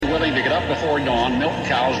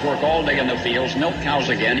cows, work all day in the fields, milk cows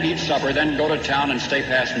again, eat supper, then go to town and stay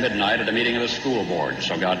past midnight at a meeting of the school board.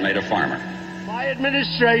 So God made a farmer. My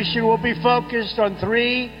administration will be focused on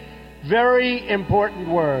three very important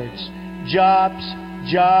words: jobs,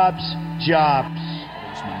 jobs, jobs. A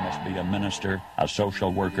policeman must be a minister, a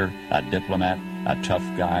social worker, a diplomat, a tough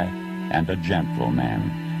guy, and a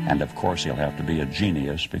gentleman. And of course he'll have to be a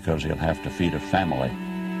genius because he'll have to feed a family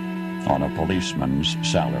on a policeman's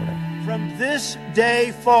salary. From this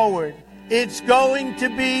day forward, it's going to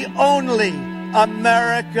be only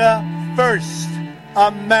America first.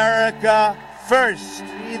 America first.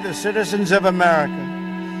 We, the citizens of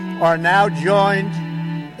America, are now joined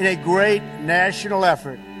in a great national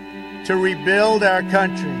effort to rebuild our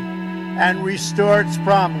country and restore its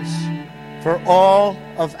promise for all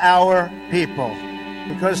of our people.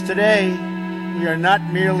 Because today, we are not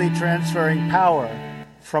merely transferring power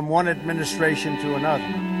from one administration to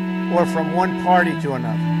another, or from one party to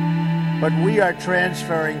another, but we are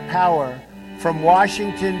transferring power from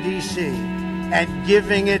Washington, D.C., and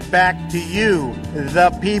giving it back to you,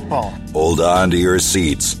 the people. Hold on to your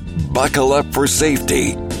seats. Buckle up for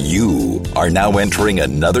safety. You are now entering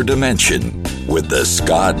another dimension with the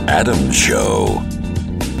Scott Adams Show.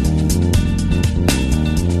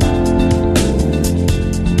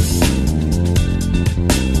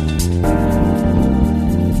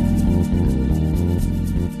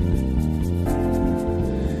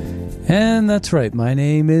 And that's right. My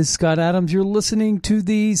name is Scott Adams. You're listening to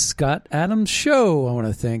the Scott Adams Show. I want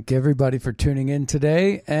to thank everybody for tuning in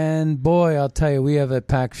today. And boy, I'll tell you, we have a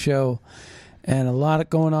packed show and a lot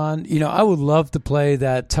going on. You know, I would love to play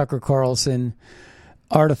that Tucker Carlson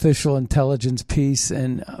artificial intelligence piece,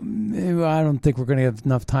 and I don't think we're going to have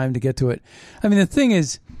enough time to get to it. I mean, the thing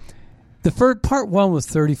is, the first part one was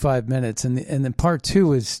 35 minutes, and then part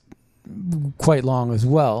two is quite long as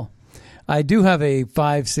well. I do have a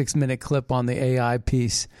 5-6 minute clip on the AI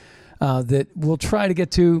piece that we'll try to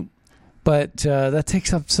get to, but that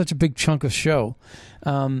takes up such a big chunk of show.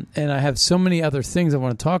 And I have so many other things I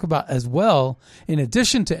want to talk about as well, in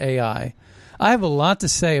addition to AI. I have a lot to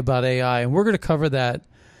say about AI, and we're going to cover that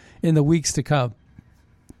in the weeks to come.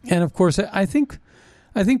 And of course, I think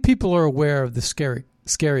people are aware of the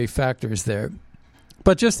scary factors there.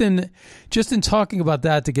 But just in talking about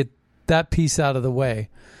that, to get that piece out of the way,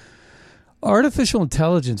 artificial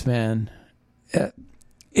intelligence, man,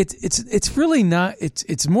 it's really not.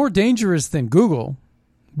 It's more dangerous than Google.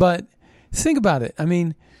 But think about it. I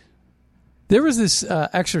mean, there was this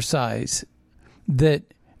exercise that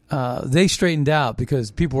they straightened out because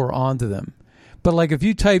people were onto them. But like if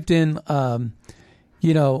you typed in,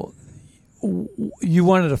 you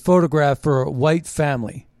wanted a photograph for a white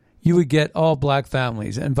family, you would get all black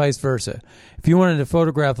families, and vice versa. If you wanted a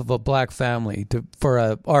photograph of a black family for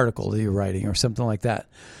an article that you're writing or something like that,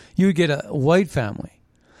 you would get a white family.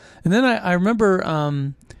 And then I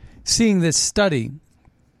remember seeing this study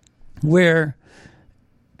where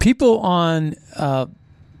people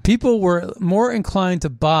were more inclined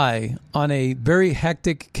to buy on a very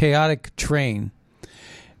hectic, chaotic train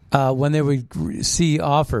when they would see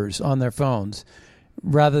offers on their phones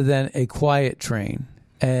rather than a quiet train.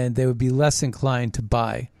 And they would be less inclined to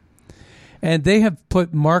buy. And they have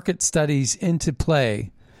put market studies into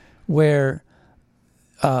play where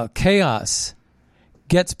chaos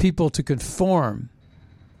gets people to conform.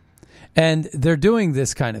 And they're doing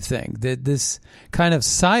this kind of thing, this kind of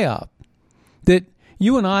psyop that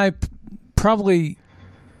you and I probably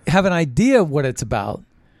have an idea of what it's about,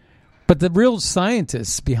 but the real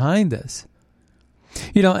scientists behind this,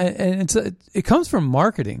 you know, and it comes from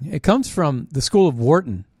marketing. It comes from the school of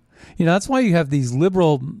Wharton. You know, that's why you have these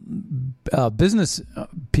liberal business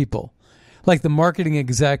people, like the marketing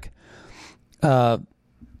exec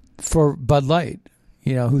for Bud Light,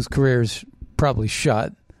 you know, whose career is probably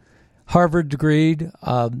shut. Harvard degreed,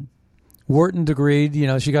 Wharton degreed. You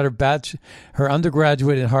know, she got her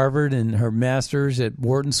undergraduate at Harvard and her master's at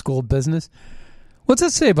Wharton School of Business. What's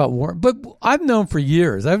that say about Wharton? But I've known for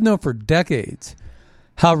years, I've known for decades,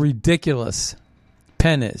 how ridiculous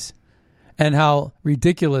Penn is and how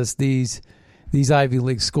ridiculous these Ivy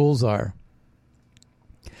League schools are.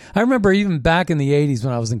 I remember even back in the 80s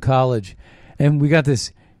when I was in college, and we got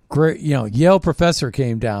this great, you know, Yale professor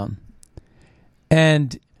came down,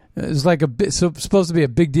 and it was like supposed to be a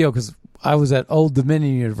big deal because I was at Old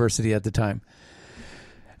Dominion University at the time.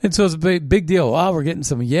 And so it's a big deal. Oh, we're getting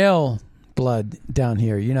some Yale blood down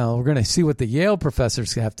here. You know, we're going to see what the Yale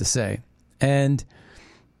professors have to say. And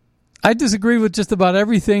I disagree with just about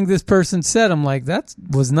everything this person said. I'm like, that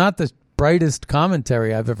was not the brightest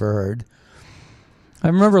commentary I've ever heard. I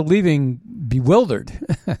remember leaving bewildered.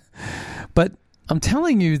 But I'm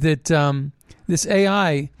telling you that this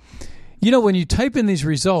AI, when you type in these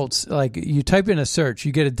results, like you type in a search,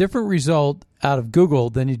 you get a different result out of Google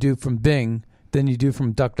than you do from Bing, than you do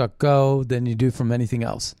from DuckDuckGo, than you do from anything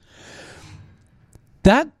else.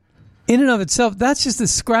 That, in and of itself, that's just a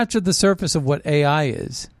scratch of the surface of what AI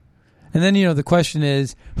is. And then, the question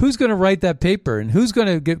is, who's going to write that paper and who's going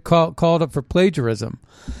to get called up for plagiarism?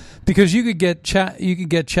 Because you could get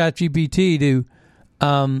ChatGPT to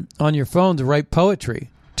on your phone to write poetry,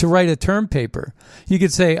 to write a term paper. You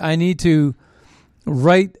could say, I need to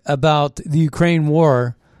write about the Ukraine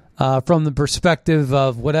war from the perspective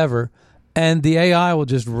of whatever, and the AI will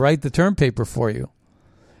just write the term paper for you.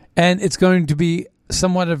 And it's going to be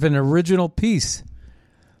somewhat of an original piece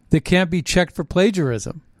that can't be checked for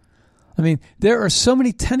plagiarism. I mean, there are so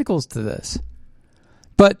many tentacles to this.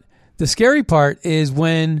 But the scary part is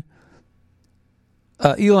when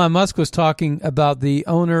Elon Musk was talking about the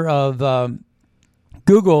owner of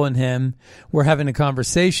Google and him were having a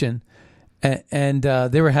conversation, and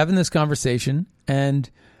they were having this conversation, and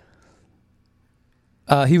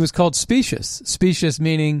he was called specious. Specious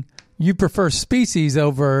meaning you prefer species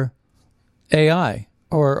over AI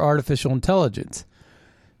or artificial intelligence.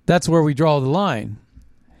 That's where we draw the line.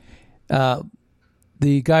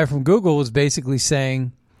 The guy from Google was basically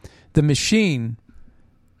saying the machine,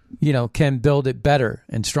 can build it better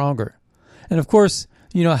and stronger. And of course,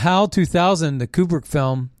 HAL 2000, the Kubrick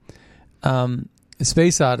film,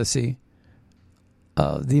 Space Odyssey,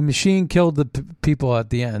 the machine killed the people at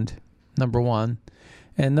the end, number one.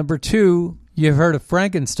 And number two, you've heard of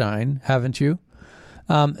Frankenstein, haven't you?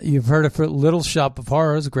 You've heard of Little Shop of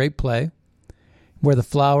Horrors, a great play, where the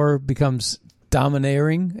flower becomes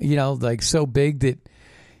domineering, like so big that,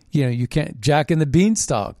 you can't, Jack and the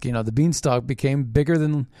Beanstalk, the Beanstalk became bigger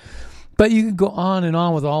than, but you can go on and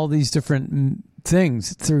on with all these different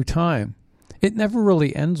things through time. It never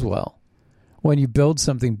really ends well when you build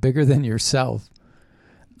something bigger than yourself.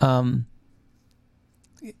 Sure,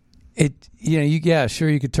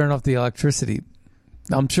 you could turn off the electricity.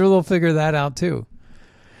 I'm sure they'll figure that out too.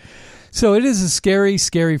 So it is a scary,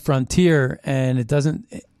 scary frontier, and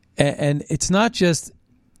and it's not just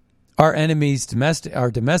our enemies,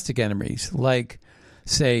 our domestic enemies, like,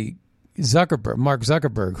 say, Mark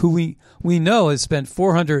Zuckerberg, who we know has spent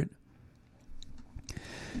 $400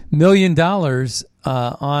 million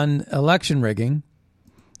on election rigging,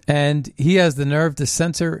 and he has the nerve to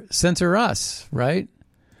censor us, right?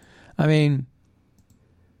 I mean,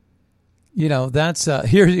 that's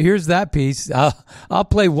here's that piece. I'll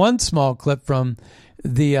play one small clip from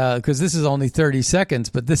the because this is only 30 seconds,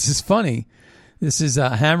 but this is funny. This is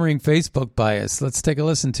hammering Facebook bias. Let's take a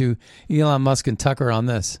listen to Elon Musk and Tucker on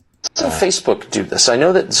this. How does Facebook do this? I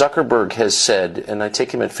know that Zuckerberg has said, and I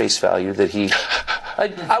take him at face value, that he...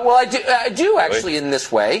 I do actually in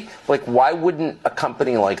this way. Like, why wouldn't a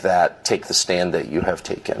company like that take the stand that you have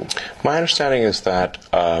taken? My understanding is that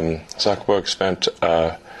Zuckerberg spent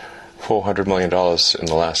 $400 million in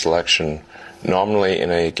the last election, nominally in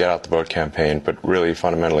a get-out-the-vote campaign, but really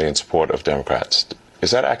fundamentally in support of Democrats. Is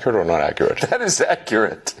that accurate or not accurate? That is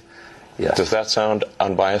accurate. Yes. Does that sound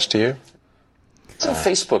unbiased to you? How does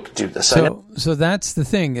Facebook do this? So that's the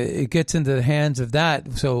thing. It gets into the hands of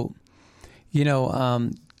that. So,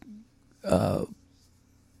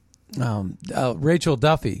 Rachel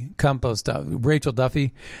Duffy, Rachel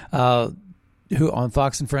Duffy, who on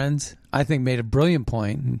Fox and Friends, I think made a brilliant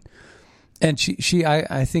point. And she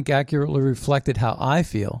I think accurately reflected how I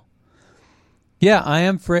feel. Yeah, I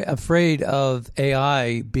am afraid of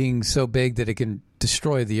AI being so big that it can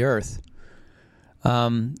destroy the earth.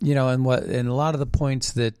 And a lot of the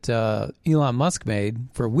points that Elon Musk made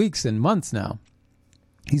for weeks and months now,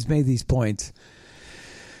 he's made these points,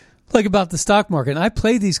 like about the stock market. And I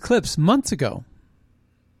played these clips months ago.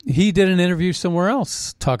 He did an interview somewhere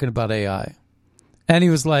else talking about AI, and he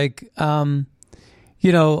was like,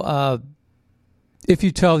 if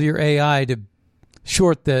you tell your AI to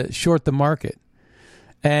short the market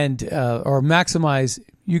and or maximize,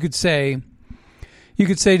 you could say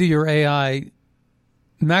to your AI,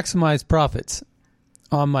 maximize profits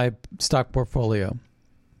on my stock portfolio.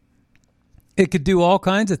 It could do all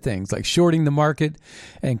kinds of things like shorting the market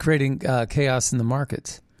and creating chaos in the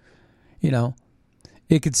markets. It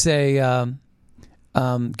could say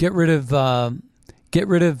get rid of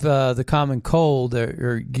the common cold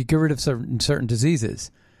or get rid of certain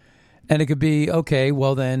diseases. And it could be, okay,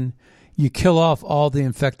 well then you kill off all the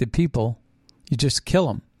infected people. You just kill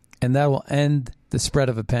them. And that will end the spread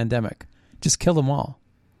of a pandemic. Just kill them all.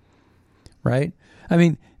 Right? I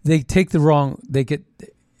mean, they get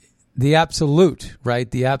the absolute, right?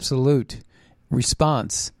 The absolute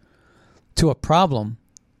response to a problem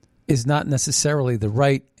is not necessarily the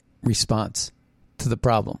right response to the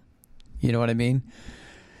problem. You know what I mean?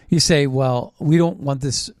 You say, well, we don't want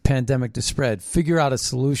this pandemic to spread. Figure out a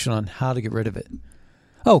solution on how to get rid of it.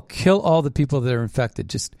 Oh, kill all the people that are infected.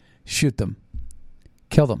 Just shoot them.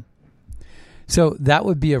 Kill them. So that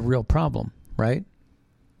would be a real problem, right?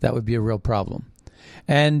 That would be a real problem.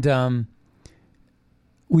 And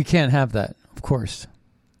we can't have that, of course.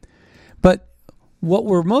 But what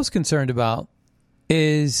we're most concerned about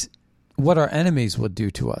is what our enemies will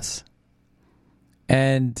do to us.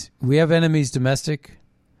 And we have enemies domestic,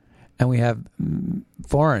 and we have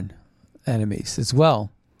foreign enemies as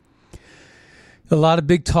well. A lot of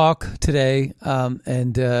big talk today,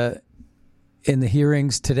 and in the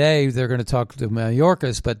hearings today, they're going to talk to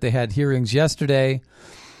Mayorkas, but they had hearings yesterday,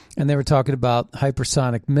 and they were talking about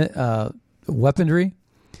hypersonic weaponry.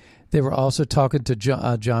 They were also talking to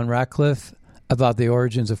John Ratcliffe about the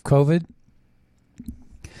origins of COVID.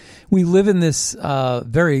 We live in this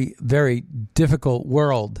very, very difficult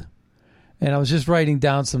world. And I was just writing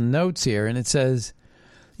down some notes here, and it says,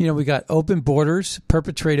 we got open borders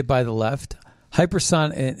perpetrated by the left,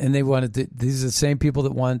 hypersonic, and they wanted these are the same people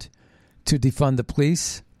that want to defund the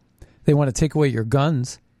police. They want to take away your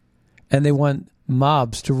guns, and they want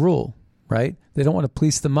mobs to rule, right? They don't want to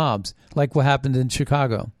police the mobs, like what happened in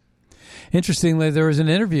Chicago. Interestingly, there was an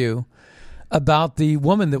interview about the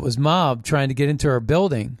woman that was mobbed trying to get into her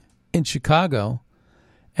building in Chicago,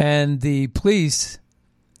 and the police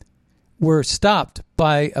were stopped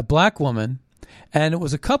by a black woman, and it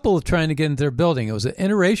was a couple trying to get into their building. It was an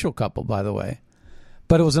interracial couple, by the way,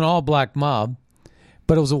 but it was an all-black mob.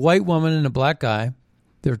 But it was a white woman and a black guy.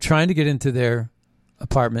 They were trying to get into their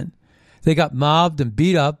apartment. They got mobbed and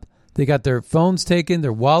beat up. They got their phones taken,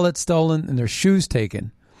 their wallets stolen, and their shoes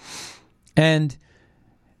taken. And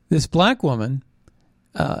this black woman,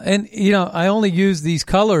 I only use these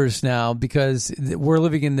colors now because we're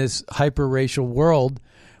living in this hyper-racial world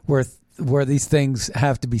where these things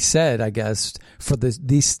have to be said, I guess, for this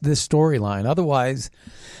storyline. Otherwise,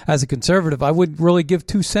 as a conservative, I wouldn't really give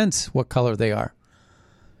 2 cents what color they are.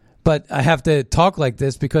 But I have to talk like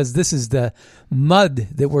this because this is the mud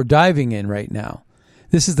that we're diving in right now.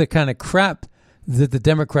 This is the kind of crap that the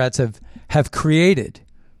Democrats have created,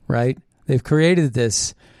 right? They've created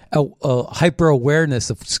this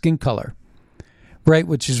hyper-awareness of skin color, right,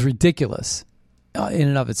 which is ridiculous in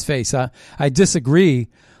and of its face. I disagree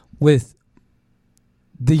with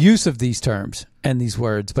the use of these terms and these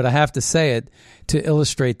words, but I have to say it to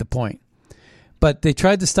illustrate the point. But they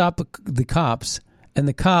tried to stop the cops, and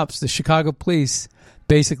the Chicago police,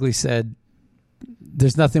 basically said,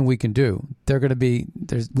 there's nothing we can do.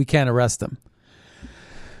 We can't arrest them.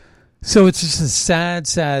 So it's just a sad,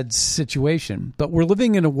 sad situation. But we're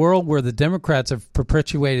living in a world where the Democrats have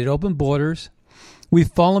perpetuated open borders. We've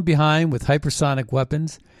fallen behind with hypersonic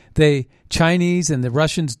weapons. The Chinese and the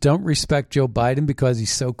Russians don't respect Joe Biden because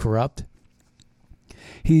he's so corrupt.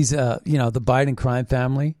 He's, the Biden crime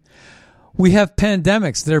family. We have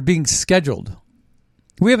pandemics that are being scheduled.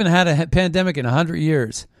 We haven't had a pandemic in 100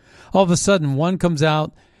 years. All of a sudden, one comes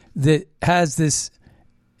out that has this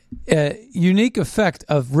unique effect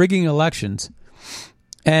of rigging elections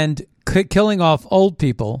and killing off old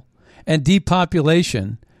people and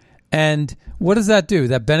depopulation. And what does that do?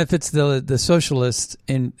 That benefits the socialists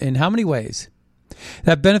in how many ways?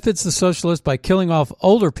 That benefits the socialists by killing off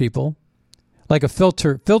older people, like a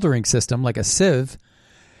filtering system, like a sieve.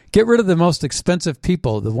 Get rid of the most expensive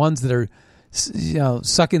people, the ones that are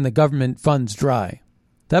sucking the government funds dry.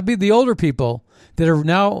 That'd be the older people that are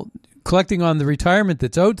now collecting on the retirement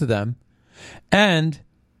that's owed to them, and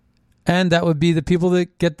that would be the people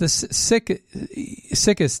that get the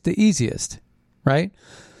sickest, the easiest, right?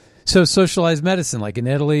 So socialized medicine, like in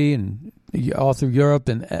Italy and all through Europe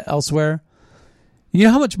and elsewhere. You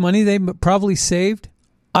know how much money they probably saved?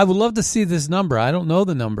 I would love to see this number. I don't know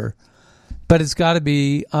the number, but it's got to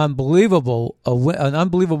be unbelievable, an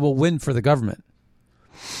unbelievable win for the government,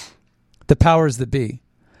 the powers that be.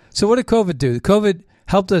 So what did COVID do? COVID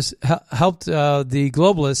helped the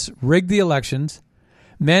globalists rig the elections,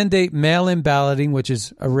 mandate mail-in balloting, which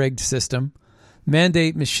is a rigged system,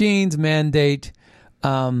 mandate machines, mandate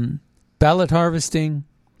ballot harvesting,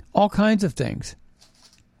 all kinds of things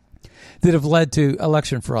that have led to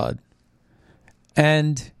election fraud.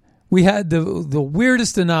 And we had the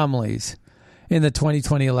weirdest anomalies in the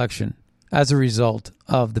 2020 election as a result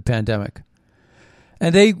of the pandemic.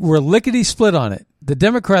 And they were lickety-split on it. The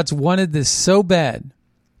Democrats wanted this so bad.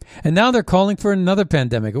 And now they're calling for another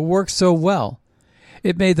pandemic. It works so well.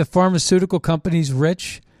 It made the pharmaceutical companies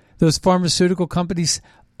rich. Those pharmaceutical companies,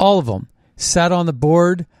 all of them, sat on the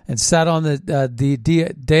board and sat on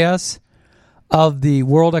the dais of the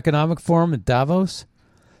World Economic Forum at Davos.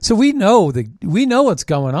 So we know what's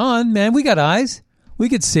going on, man. We got eyes. We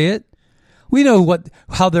could see it. We know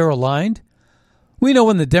how they're aligned. We know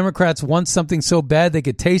when the Democrats want something so bad they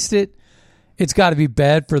could taste it, it's got to be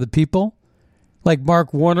bad for the people. Like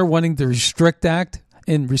Mark Warner wanting the Restrict Act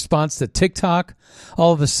in response to TikTok.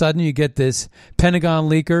 All of a sudden you get this Pentagon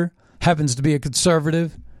leaker, happens to be a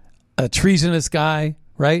conservative, a treasonous guy,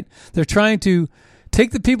 right? They're trying to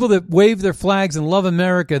take the people that wave their flags and love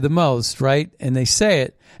America the most, right? And they say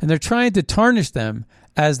it, and they're trying to tarnish them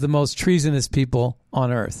as the most treasonous people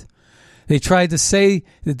on earth. They tried to say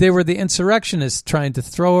that they were the insurrectionists trying to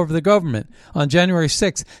throw over the government on January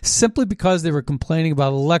 6th simply because they were complaining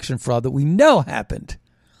about election fraud that we know happened.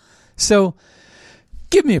 So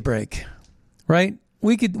give me a break, right?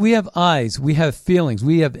 We have eyes, we have feelings,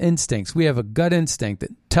 we have instincts, we have a gut instinct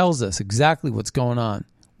that tells us exactly what's going on.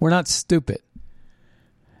 We're not stupid.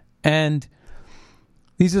 And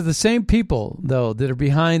these are the same people, though, that are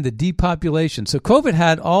behind the depopulation. So COVID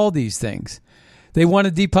had all these things. They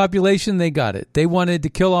wanted depopulation, they got it. They wanted to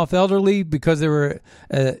kill off elderly because they were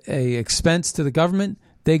a expense to the government,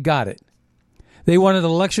 they got it. They wanted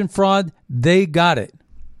election fraud, they got it.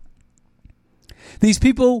 These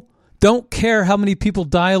people don't care how many people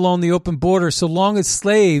die along the open border so long as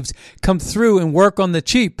slaves come through and work on the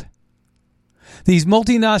cheap. These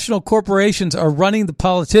multinational corporations are running the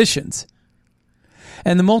politicians.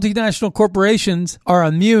 And the multinational corporations are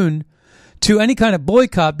immune to any kind of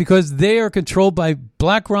boycott because they are controlled by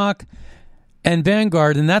BlackRock and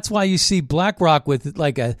Vanguard. And that's why you see BlackRock with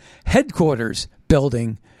like a headquarters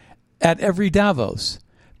building at every Davos,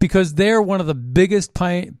 because they're one of the biggest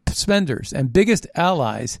spenders and biggest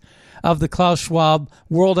allies of the Klaus Schwab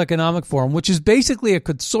World Economic Forum, which is basically a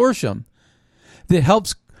consortium that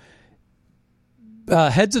helps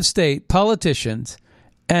heads of state, politicians,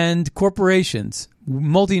 and corporations,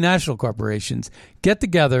 multinational corporations, get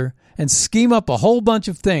together and scheme up a whole bunch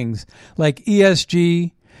of things like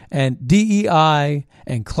ESG and DEI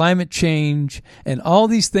and climate change and all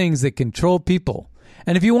these things that control people.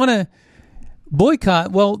 And if you want to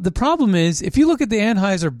boycott, well, the problem is if you look at the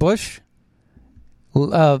Anheuser-Busch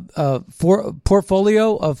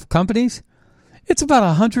portfolio of companies, it's about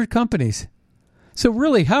 100 companies. So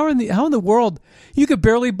really, how in the world you could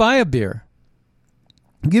barely buy a beer?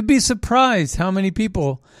 You'd be surprised how many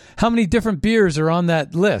different beers are on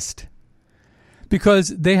that list, because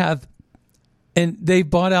they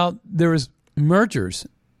bought out, there was mergers,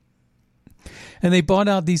 and they bought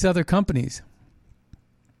out these other companies.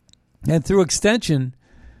 And through extension,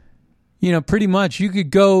 pretty much you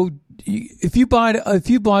could go, if you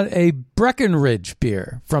bought a Breckenridge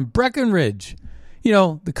beer from Breckenridge,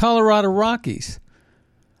 the Colorado Rockies.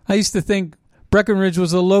 I used to think Breckenridge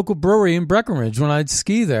was a local brewery in Breckenridge. When I'd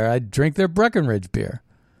ski there, I'd drink their Breckenridge beer.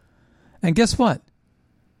 And guess what?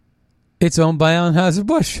 It's owned by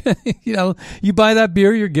Anheuser-Busch. You buy that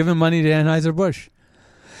beer, you're giving money to Anheuser-Busch.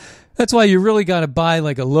 That's why you really got to buy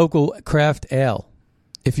like a local craft ale.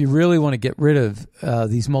 If you really want to get rid of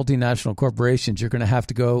these multinational corporations, you're going to have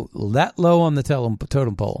to go that low on the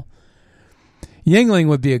totem pole. Yuengling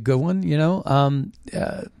would be a good one,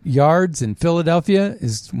 Yards in Philadelphia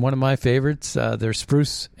is one of my favorites. Their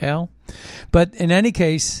spruce ale. But in any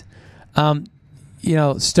case,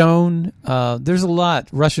 Stone, there's a lot.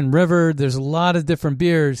 Russian River, there's a lot of different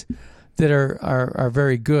beers that are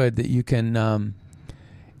very good that you can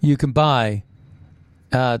buy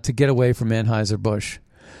to get away from Anheuser-Busch.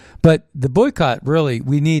 But the boycott, really,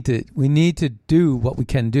 we need to do what we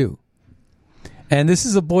can do. And this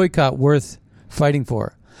is a boycott worth fighting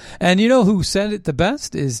for. And you know who said it the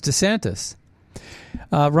best is DeSantis.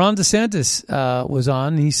 Ron DeSantis was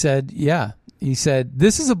on. He said,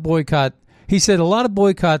 this is a boycott. He said a lot of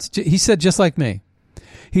boycotts. He said, just like me.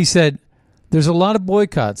 He said, there's a lot of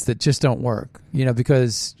boycotts that just don't work,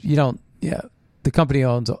 because the company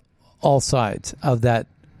owns all sides of that.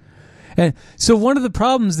 And so one of the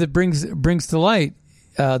problems that brings to light,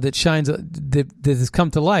 that has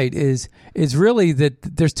come to light is really that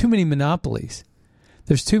there's too many monopolies.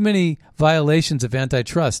 There's too many violations of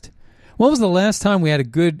antitrust. When was the last time we had a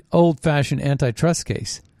good old-fashioned antitrust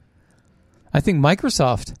case? I think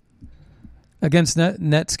Microsoft against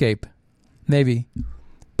Netscape, maybe.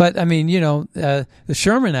 But, the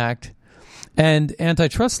Sherman Act and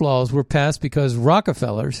antitrust laws were passed because the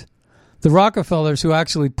Rockefellers who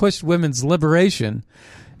actually pushed women's liberation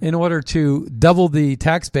in order to double the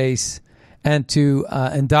tax base and to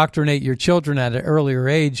indoctrinate your children at an earlier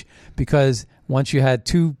age, because once you had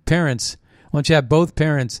both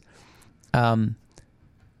parents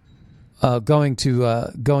going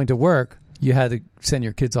to work, you had to send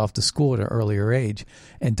your kids off to school at an earlier age.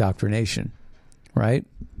 Indoctrination, right?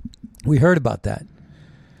 We heard about that.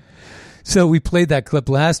 So we played that clip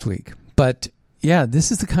last week. But yeah,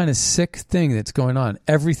 this is the kind of sick thing that's going on.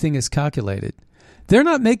 Everything is calculated. They're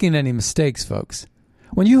not making any mistakes, folks.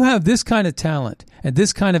 When you have this kind of talent and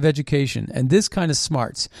this kind of education and this kind of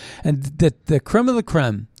smarts and the creme of the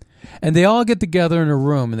creme, and they all get together in a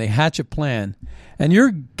room and they hatch a plan, and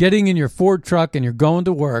you're getting in your Ford truck and you're going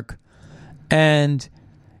to work, and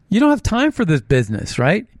you don't have time for this business,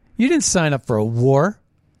 right? You didn't sign up for a war.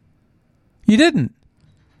 You didn't.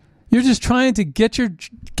 You're just trying to get your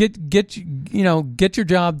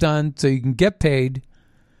job done so you can get paid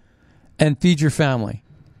and feed your family.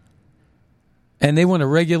 And they want to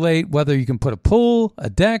regulate whether you can put a pool, a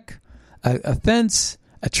deck, a fence,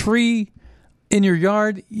 a tree in your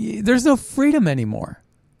yard. There's no freedom anymore.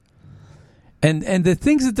 And the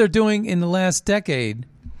things that they're doing in the last decade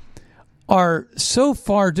are so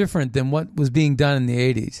far different than what was being done in the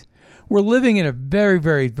 80s. We're living in a very,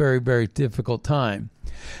 very, very, very difficult time.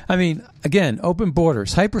 I mean, again, open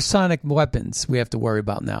borders, hypersonic weapons we have to worry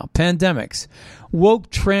about now, pandemics,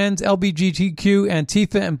 woke, trans, LGBTQ,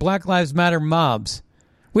 Antifa, and Black Lives Matter mobs.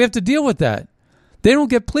 We have to deal with that. They don't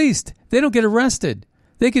get policed. They don't get arrested.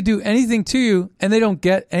 They could do anything to you, and they don't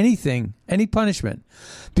get anything, any punishment,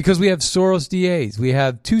 because we have Soros DAs. We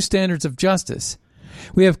have two standards of justice.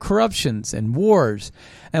 We have corruptions and wars,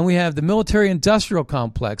 and we have the military-industrial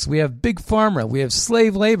complex. We have big pharma. We have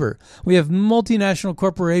slave labor. We have multinational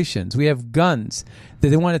corporations. We have guns that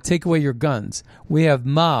they want to take away your guns. We have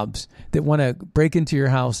mobs that want to break into your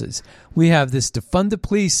houses. We have this defund the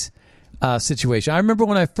police situation. I remember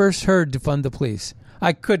when I first heard defund the police,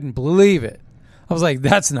 I couldn't believe it. I was like,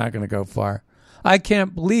 that's not going to go far. I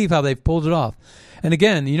can't believe how they've pulled it off. And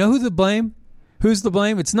again, you know who to blame? Who's to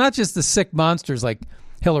blame? It's not just the sick monsters like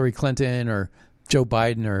Hillary Clinton or Joe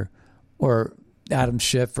Biden or Adam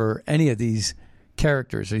Schiff or any of these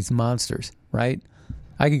characters, or these monsters, right?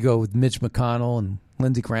 I could go with Mitch McConnell and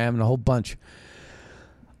Lindsey Graham and a whole bunch.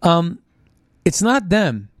 It's not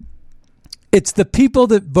them. It's the people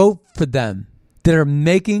that vote for them that are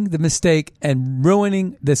making the mistake and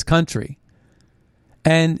ruining this country.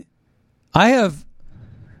 And I have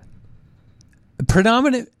a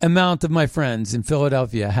predominant amount of my friends in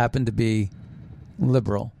Philadelphia happen to be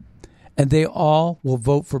liberal, and they all will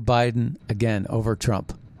vote for Biden again over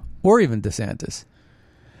Trump or even DeSantis.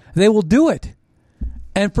 They will do it.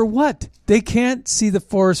 And for what? They can't see the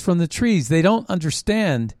forest from the trees. They don't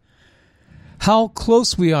understand how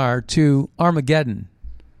close we are to Armageddon.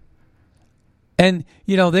 And,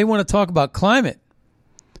 you know, they want to talk about climate.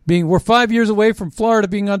 We're 5 years away from Florida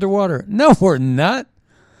being underwater. No, we're not.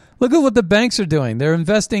 Look at what the banks are doing. They're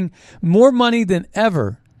investing more money than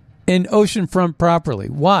ever in oceanfront property.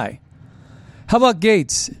 Why? How about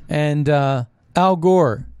Gates and Al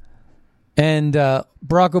Gore and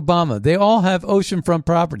Barack Obama? They all have oceanfront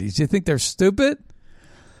properties. Do you think they're stupid?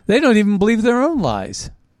 They don't even believe their own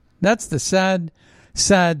lies. That's the sad,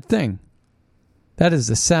 sad thing. That is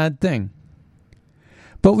the sad thing.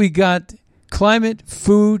 But we got climate,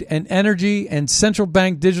 food, and energy, and central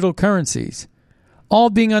bank digital currencies all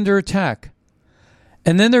being under attack.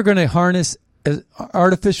 And then they're going to harness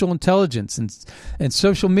artificial intelligence and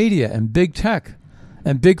social media and big tech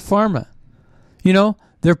and big pharma. You know,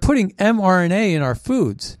 they're putting mRNA in our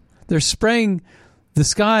foods. They're spraying the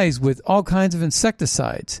skies with all kinds of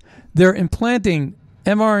insecticides. They're implanting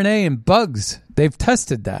mRNA in bugs. They've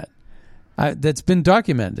tested that. That's been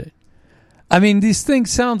documented. I mean, these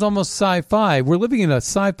things sound almost sci-fi. We're living in a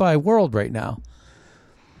sci-fi world right now.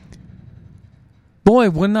 Boy,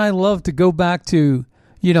 wouldn't I love to go back to,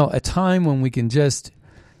 you know, a time when we can just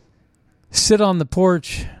sit on the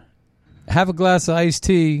porch, have a glass of iced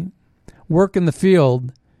tea, work in the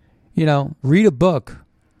field, you know, read a book,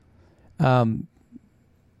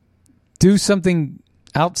 do something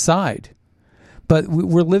outside. But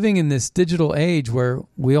we're living in this digital age where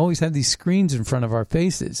we always have these screens in front of our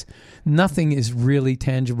faces. Nothing is really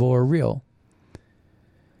tangible or real.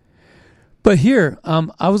 But here,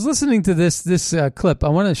 I was listening to this clip. I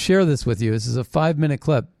want to share this with you. This is a 5-minute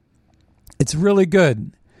clip. It's really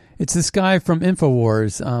good. It's this guy from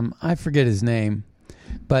InfoWars. I forget his name,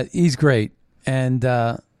 but he's great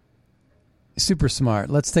and super smart.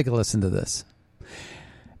 Let's take a listen to this.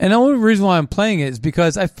 And the only reason why I'm playing it is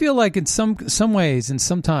because I feel like in some ways and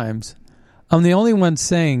sometimes I'm the only one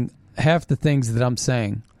saying half the things that I'm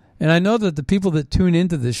saying. And I know that the people that tune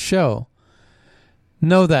into this show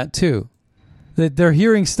know that too. That they're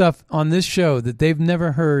hearing stuff on this show that they've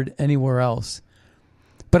never heard anywhere else.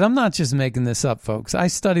 But I'm not just making this up, folks. I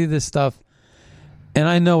study this stuff, and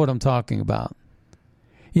I know what I'm talking about.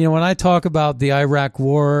 You know, when I talk about the Iraq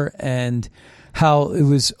War and how it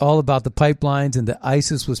was all about the pipelines and that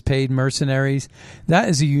ISIS was paid mercenaries, that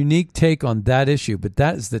is a unique take on that issue, but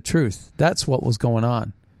that is the truth. That's what was going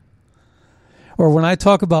on. Or when I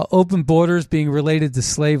talk about open borders being related to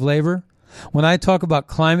slave labor, when I talk about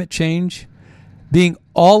climate change being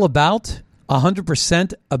all about,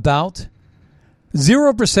 100% about,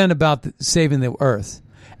 0% about saving the earth,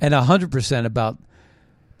 and 100% about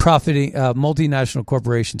profiting, multinational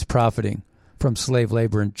corporations profiting from slave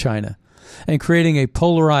labor in China, and creating a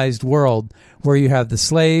polarized world where you have the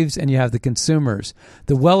slaves and you have the consumers,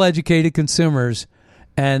 the well-educated consumers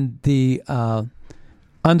and the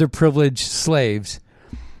underprivileged slaves,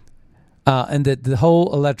 and that the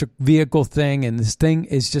whole electric vehicle thing and this thing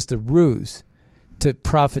is just a ruse to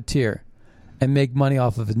profiteer and make money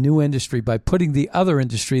off of a new industry by putting the other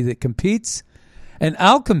industry that competes and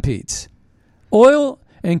outcompetes. Oil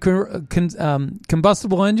and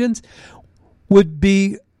combustible engines would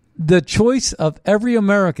be the choice of every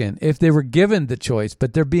American if they were given the choice,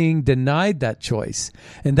 but they're being denied that choice.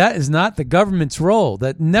 And that is not the government's role.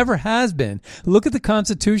 That never has been. Look at the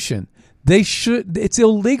Constitution. It's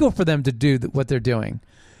illegal for them to do what they're doing,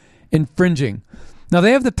 infringing. Now,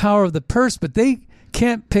 they have the power of the purse, but they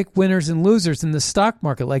can't pick winners and losers in the stock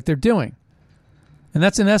market like they're doing. And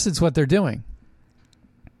that's in essence what they're doing.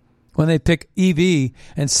 When they pick EV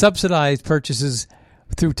and subsidize purchases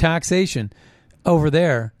through taxation over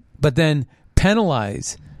there, but then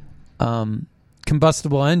penalize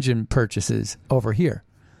combustible engine purchases over here.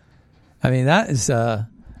 I mean, that is a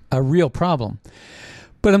real problem.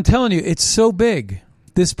 But I'm telling you, it's so big.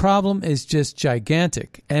 This problem is just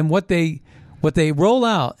gigantic. And what they roll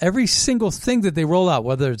out, every single thing that they roll out,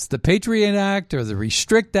 whether it's the Patriot Act or the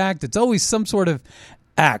Restrict Act, it's always some sort of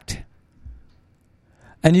act.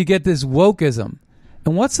 And you get this wokeism.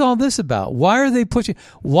 And what's all this about? Why are they pushing?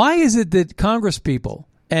 Why is it that Congress people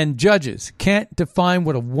and judges can't define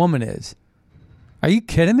what a woman is? Are you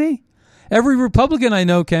kidding me? Every Republican I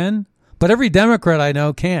know can, but every Democrat I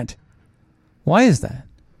know can't. Why is that?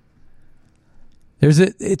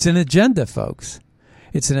 It's an agenda, folks.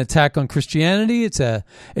 It's an attack on Christianity. It's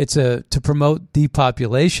to promote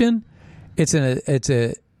depopulation. It's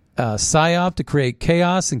a psyop to create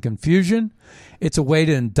chaos and confusion. It's a way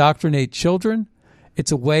to indoctrinate children.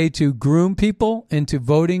 It's a way to groom people into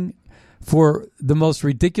voting for the most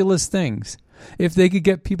ridiculous things. If they could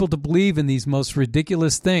get people to believe in these most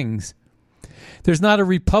ridiculous things, there's not a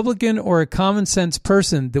Republican or a common sense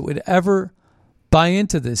person that would ever buy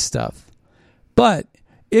into this stuff. But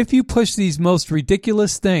if you push these most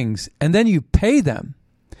ridiculous things and then you pay them,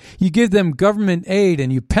 you give them government aid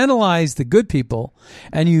and you penalize the good people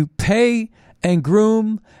and you pay and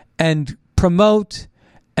groom and promote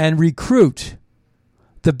and recruit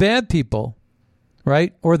the bad people,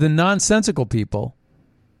 right? Or the nonsensical people.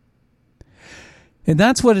 And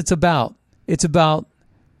that's what it's about. It's about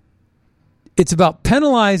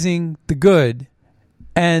penalizing the good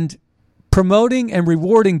and promoting and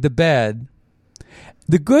rewarding the bad.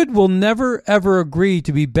 The good will never, ever agree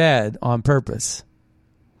to be bad on purpose.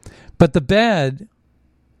 But the bad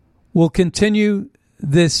will continue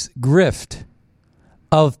this grift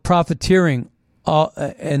of profiteering,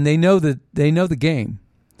 and they know the game.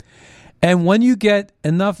 And when you get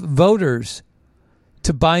enough voters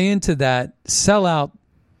to buy into that sellout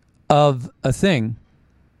of a thing,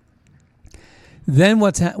 then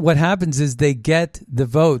what happens is they get the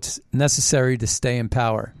votes necessary to stay in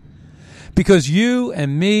power. Because you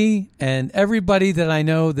and me and everybody that I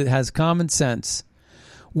know that has common sense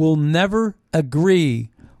will never agree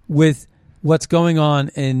with what's going on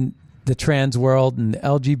in the trans world and the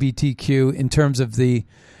LGBTQ in terms of the,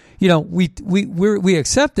 we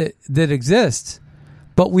accept it that exists,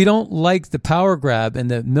 but we don't like the power grab and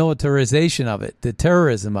the militarization of it, the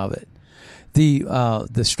terrorism of it,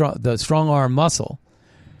 the strong arm muscle,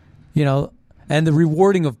 and the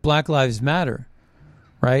rewarding of Black Lives Matter,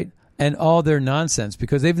 right? And all their nonsense,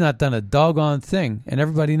 because they've not done a doggone thing, and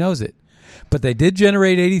everybody knows it. But they did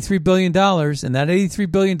generate $83 billion, and that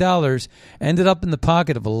 $83 billion ended up in the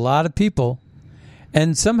pocket of a lot of people.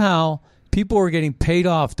 And somehow people were getting paid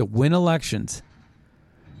off to win elections.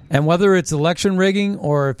 And whether it's election rigging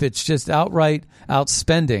or if it's just outright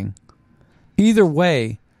outspending, either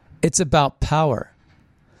way, it's about power.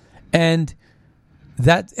 And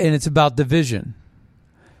it's about division.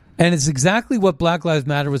 And it's exactly what Black Lives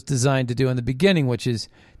Matter was designed to do in the beginning, which is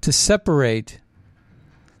to separate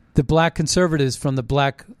the black conservatives from the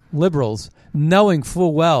black liberals, knowing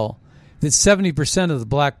full well that 70% of the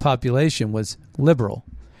black population was liberal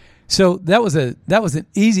So that was an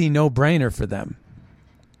easy no-brainer for them.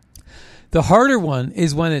 The harder one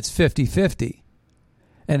is when it's 50-50.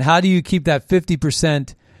 And how do you keep that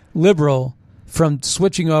 50% liberal from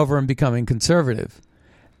switching over and becoming conservative?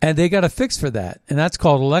 And they got a fix for that, and that's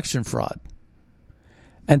called election fraud.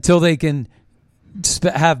 Until they can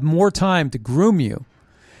have more time to groom you.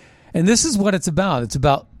 And this is what it's about. It's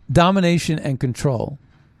about domination and control.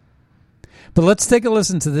 But let's take a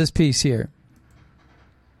listen to this piece here.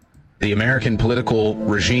 The American political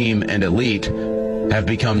regime and elite have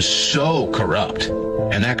become so corrupt,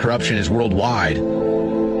 and that corruption is worldwide.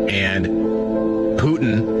 And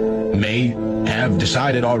Putin may have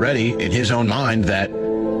decided already in his own mind that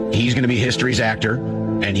he's going to be history's actor,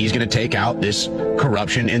 and he's going to take out this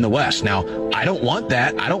corruption in the West. Now, I don't want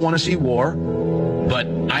that. I don't want to see war, but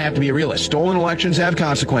I have to be a realist. Stolen elections have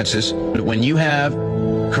consequences. But when you have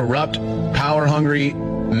corrupt, power-hungry,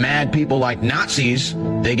 mad people like Nazis,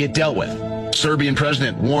 they get dealt with. Serbian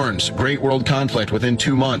president warns great world conflict within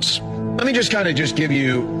 2 months. Let me just give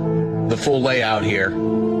you the full layout here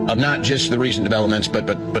of not just the recent developments, but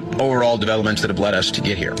overall developments that have led us to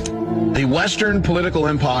get here. The Western political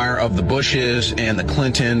empire of the Bushes and the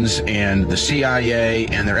Clintons and the CIA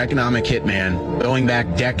and their economic hitman, going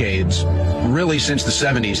back decades, really since the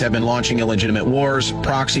 70s, have been launching illegitimate wars,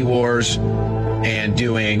 proxy wars, and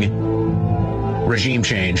doing regime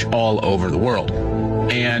change all over the world.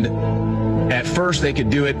 And at first they could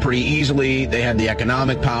do it pretty easily. They had the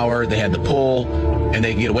economic power, they had the pull, and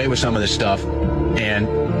they could get away with some of this stuff. And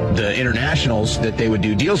the internationals that they would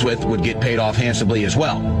do deals with would get paid off handsomely as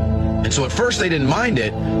well. And so at first they didn't mind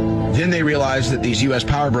it. Then they realized that these U.S.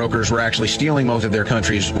 power brokers were actually stealing most of their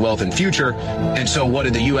country's wealth and future. And so what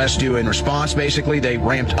did the U.S. do in response? Basically, they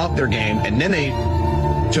ramped up their game, and then they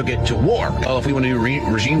took it to war. Well, if we want to do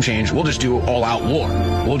regime change, we'll just do all-out war.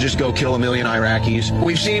 We'll just go kill 1 million Iraqis.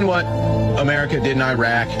 We've seen what America did in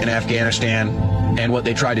Iraq and Afghanistan and what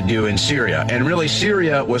they tried to do in Syria. And really,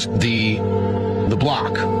 Syria was the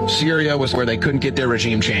block. Syria was where they couldn't get their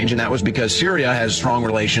regime change, and that was because Syria has strong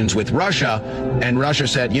relations with Russia, and Russia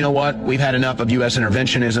said, you know what, we've had enough of U.S.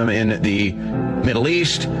 interventionism in the Middle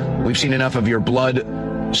East. We've seen enough of your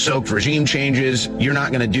blood-soaked regime changes. You're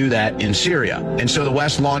not going to do that in Syria. And so the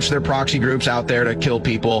West launched their proxy groups out there to kill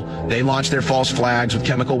people. They launched their false flags with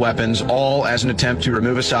chemical weapons, all as an attempt to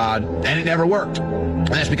remove Assad, and it never worked. And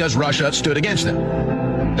that's because Russia stood against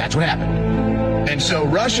them. That's what happened. And so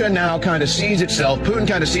Russia now kind of sees itself, Putin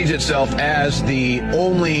kind of sees itself as the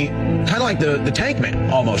only, kind of like the tank man,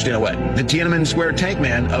 almost in a way, the Tiananmen Square tank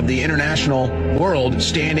man of the international world,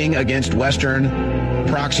 standing against Western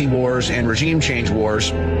proxy wars and regime change wars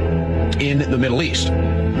in the Middle East.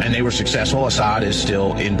 And they were successful. Assad is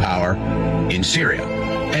still in power in Syria.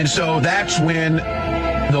 And so that's when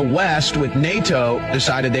the West, with NATO,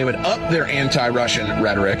 decided they would up their anti-Russian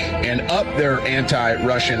rhetoric and up their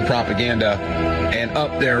anti-Russian propaganda and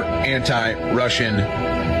up their anti-Russian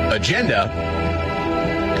agenda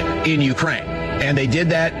in Ukraine. And they did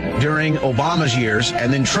that during Obama's years,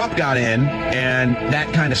 and then Trump got in, and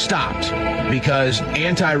that kind of stopped because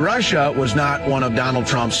anti-Russia was not one of Donald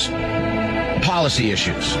Trump's policy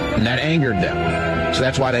issues, and that angered them. So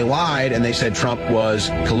that's why they lied, and they said Trump was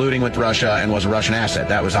colluding with Russia and was a Russian asset.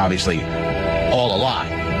 That was obviously all a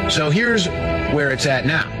lie. So here's where it's at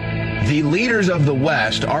now. The leaders of the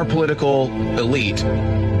West, our political elite,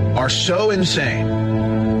 are so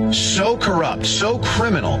insane, so corrupt, so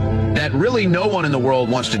criminal, that really no one in the world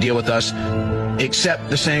wants to deal with us except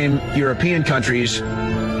the same European countries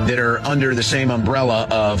that are under the same umbrella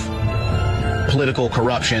of political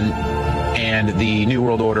corruption and the New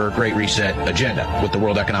World Order Great Reset agenda with the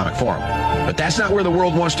World Economic Forum. But that's not where the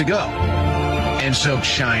world wants to go. And so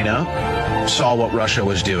China saw what Russia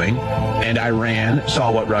was doing, and Iran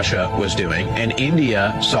saw what Russia was doing, and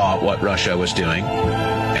India saw what Russia was doing.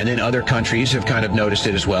 And then other countries have kind of noticed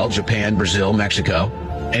it as well, Japan, Brazil, Mexico.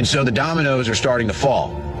 And so the dominoes are starting to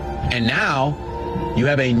fall. And now you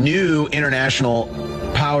have a new international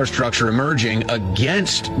power structure emerging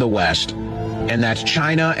against the West, and that's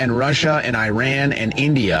China and Russia and Iran and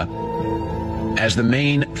India as the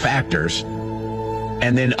main factors.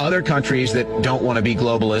 And then other countries that don't want to be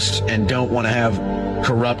globalists and don't want to have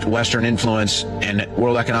corrupt Western influence and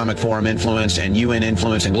World Economic Forum influence and UN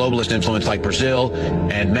influence and globalist influence like Brazil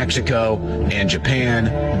and Mexico and Japan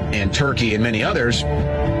and Turkey and many others,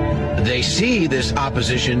 they see this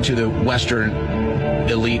opposition to the Western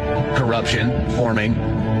elite corruption forming,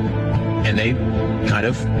 and they kind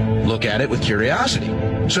of look at it with curiosity.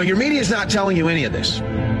 So your media is not telling you any of this.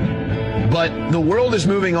 But the world is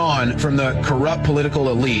moving on from the corrupt political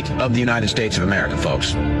elite of the United States of America,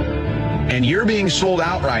 folks. And you're being sold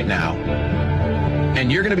out right now.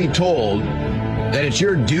 And you're going to be told that it's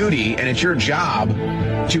your duty and it's your job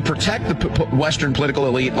to protect the Western political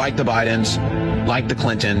elite like the Bidens, like the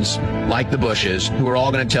Clintons, like the Bushes, who are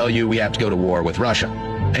all going to tell you we have to go to war with Russia.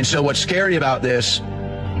 And so what's scary about this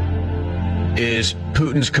is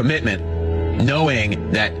Putin's commitment,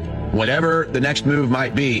 knowing that whatever the next move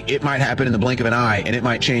might be, it might happen in the blink of an eye, and it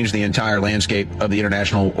might change the entire landscape of the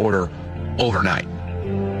international order overnight.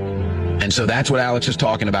 And so that's what Alex is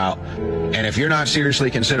talking about. And if you're not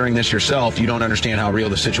seriously considering this yourself, you don't understand how real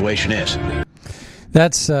the situation is.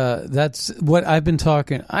 That's what I've been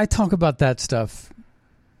talking. I talk about that stuff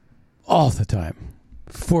all the time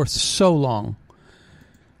for so long.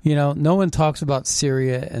 You know, no one talks about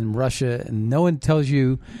Syria and Russia, and no one tells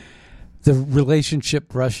you the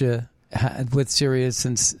relationship Russia had with Syria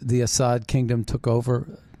since the Assad kingdom took over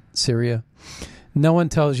Syria. No one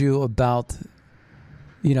tells you about,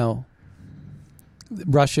 you know,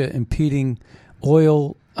 Russia impeding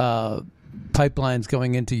oil pipelines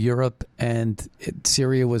going into Europe, and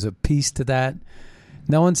Syria was a piece to that.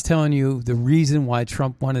 No one's telling you the reason why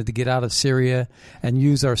Trump wanted to get out of Syria and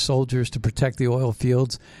use our soldiers to protect the oil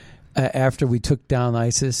fields after we took down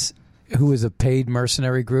ISIS, who was a paid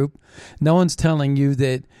mercenary group. No one's telling you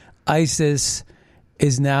that ISIS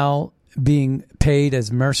is now being paid as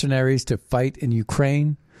mercenaries to fight in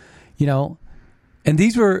Ukraine. You know, and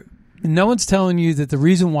these were... No one's telling you that the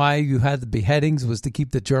reason why you had the beheadings was to keep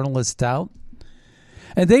the journalists out.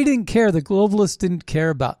 And they didn't care. The globalists didn't care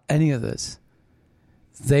about any of this.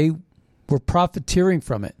 They were profiteering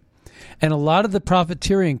from it. And a lot of the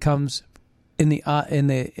profiteering comes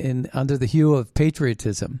under the hue of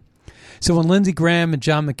patriotism. So when Lindsey Graham and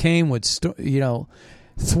John McCain would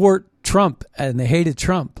thwart Trump, and they hated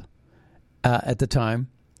Trump at the time,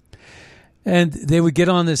 and they would get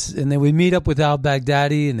on this, and they would meet up with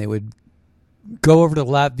al-Baghdadi, and they would go over to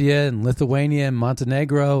Latvia and Lithuania and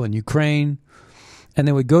Montenegro and Ukraine, and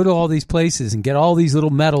they would go to all these places and get all these little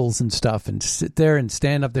medals and stuff and sit there and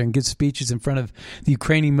stand up there and give speeches in front of the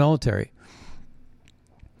Ukrainian military.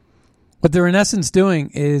 What they're in essence doing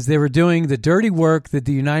is they were doing the dirty work that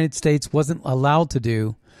the United States wasn't allowed to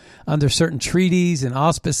do under certain treaties and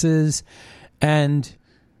auspices, and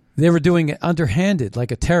they were doing it underhanded like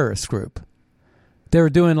a terrorist group. They were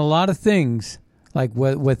doing a lot of things, like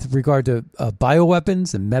with regard to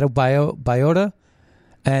bioweapons and metabiota,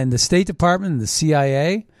 and the State Department and the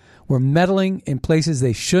CIA were meddling in places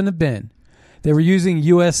they shouldn't have been. They were using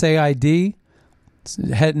USAID,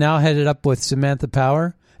 now headed up with Samantha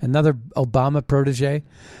Power, another Obama protege,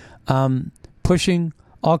 pushing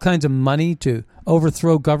all kinds of money to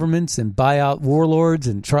overthrow governments and buy out warlords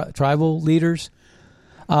and tribal leaders.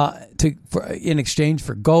 In exchange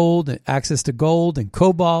for gold and access to gold and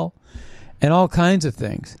cobalt and all kinds of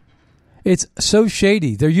things. It's so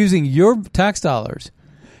shady. They're using your tax dollars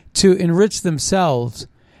to enrich themselves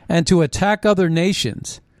and to attack other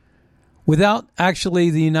nations without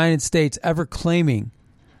actually the United States ever claiming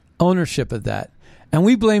ownership of that. And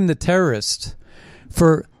we blame the terrorists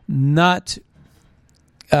for not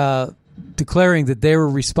declaring that they were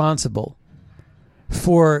responsible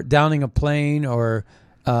for downing a plane or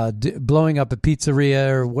blowing up a pizzeria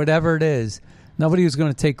or whatever it is. Nobody was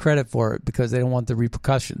going to take credit for it because they don't want the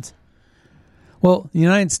repercussions. Well, the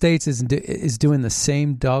United States is doing the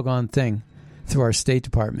same doggone thing through our State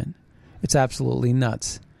Department. It's absolutely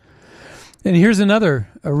nuts. And here's a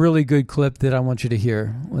really good clip that I want you to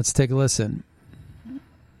hear. Let's take a listen. You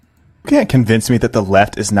can't convince me that the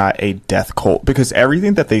left is not a death cult, because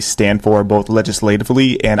everything that they stand for, both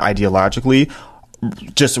legislatively and ideologically,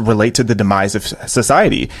 just relate to the demise of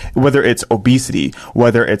society, whether it's obesity,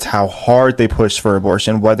 whether it's how hard they push for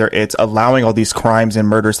abortion, whether it's allowing all these crimes and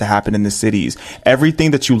murders to happen in the cities.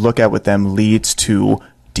 Everything that you look at with them leads to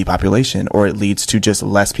depopulation, or it leads to just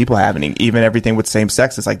less people happening. Even everything with same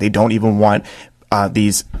sex, it's like they don't even want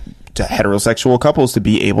these heterosexual couples to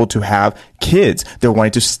be able to have kids. They're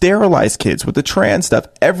wanting to sterilize kids with the trans stuff.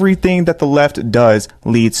 Everything that the left does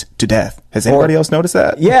leads to death. Has anybody else noticed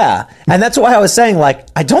that? Yeah. And that's why I was saying, like,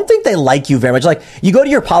 I don't think they like you very much. Like, you go to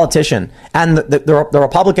your politician and the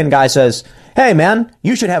Republican guy says, hey, man,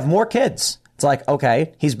 you should have more kids. It's like,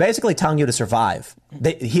 okay, he's basically telling you to survive.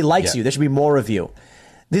 He likes you. There should be more of you.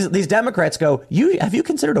 These Democrats go, have you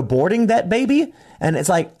considered aborting that baby? And it's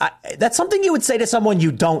like, that's something you would say to someone you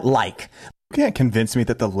don't like. You can't convince me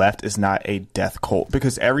that the left is not a death cult,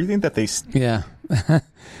 because everything that they... Yeah,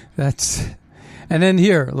 that's... And then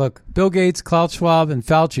here, look, Bill Gates, Klaus Schwab, and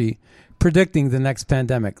Fauci predicting the next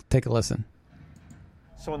pandemic. Take a listen.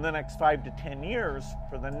 So in the next 5 to 10 years,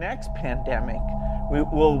 for the next pandemic,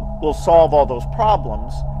 we'll solve all those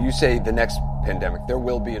problems. You say the next pandemic, there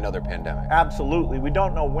will be another pandemic. Absolutely. We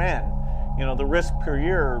don't know when. You know, the risk per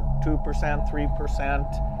year, 2%,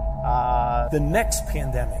 3%. The next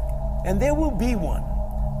pandemic, and there will be one.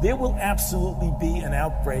 There will absolutely be an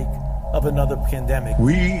outbreak of another pandemic.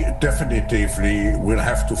 We definitively will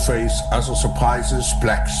have to face other surprises,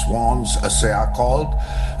 black swans, as they are called,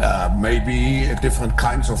 maybe different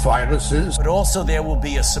kinds of viruses. But also there will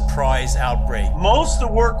be a surprise outbreak. Most of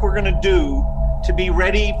the work we're going to do to be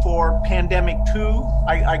ready for pandemic 2,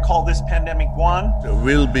 I call this pandemic 1. There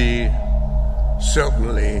will be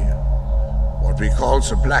certainly what we call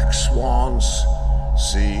the black swans,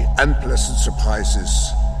 the unpleasant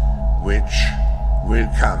surprises which will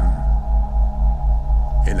come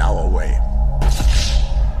in our way.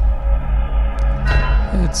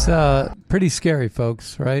 It's pretty scary,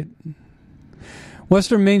 folks, right?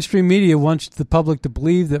 Western mainstream media wants the public to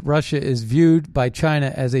believe that Russia is viewed by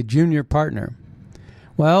China as a junior partner.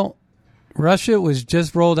 Well, Russia was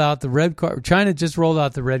just rolled out the red carpet. China just rolled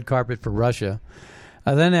out the red carpet for Russia.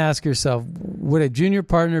 Then ask yourself, would a junior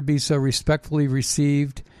partner be so respectfully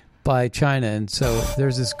received by China? And so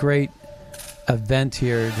there's this great event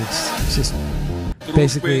here that's just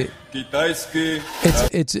basically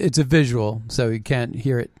it's a visual, so you can't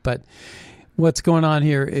hear it. But what's going on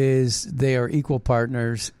here is they are equal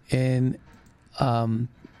partners in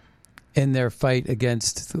their fight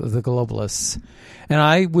against the globalists. And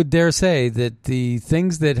I would dare say that the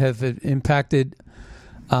things that have impacted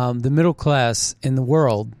the middle class in the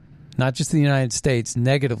world, not just the United States,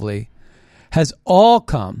 negatively, has all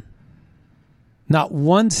come. Not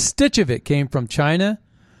one stitch of it came from China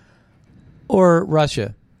or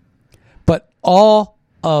Russia, but all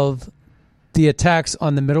of the attacks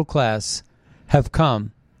on the middle class have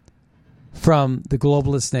come from the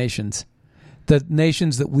globalist nations, the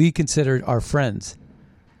nations that we considered our friends,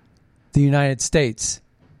 the United States,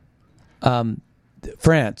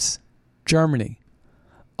 France, Germany.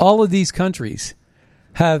 All of these countries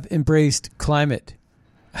have embraced climate,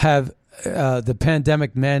 have the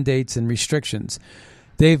pandemic mandates and restrictions.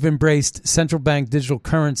 They've embraced central bank digital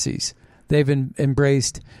currencies. They've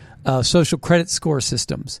embraced social credit score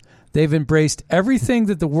systems. They've embraced everything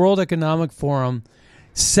that the World Economic Forum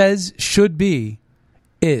says should be,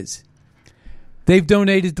 is. They've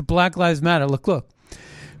donated to Black Lives Matter. Look.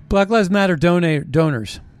 Black Lives Matter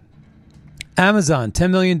donors. Amazon,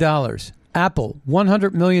 $10 million. Apple,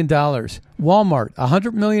 $100 million. Walmart,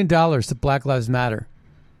 $100 million to Black Lives Matter.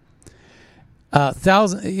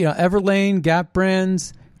 Everlane, Gap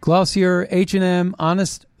Brands, Glossier, H&M,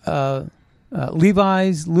 Honest,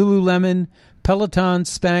 Levi's, Lululemon, Peloton,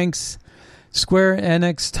 Spanx, Square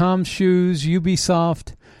Enix, Tom's Shoes,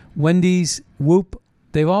 Ubisoft, Wendy's, Whoop.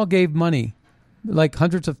 They've all gave money, like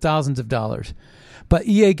hundreds of thousands of dollars. But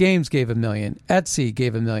EA Games gave $1 million. Etsy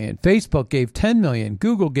gave $1 million. Facebook gave $10 million.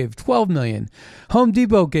 Google gave $12 million. Home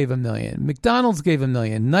Depot gave $1 million. McDonald's gave $1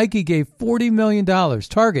 million. Nike gave $40 million.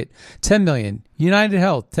 Target, $10 million. United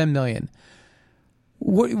Health, $10 million.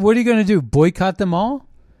 What are you going to do? Boycott them all?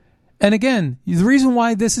 And again, the reason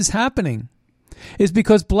why this is happening is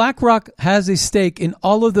because BlackRock has a stake in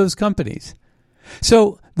all of those companies.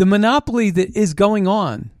 So the monopoly that is going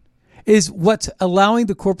on is what's allowing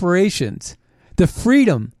the corporations the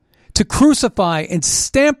freedom to crucify and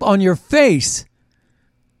stamp on your face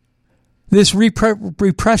this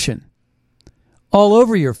repression all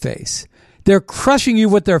over your face. They're crushing you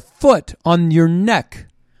with their foot on your neck.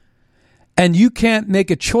 And you can't make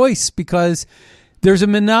a choice because there's a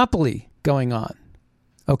monopoly going on.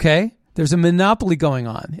 Okay? There's a monopoly going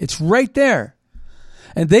on. It's right there.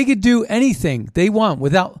 And they could do anything they want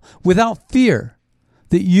without fear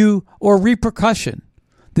that you or repercussion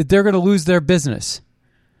that they're going to lose their business.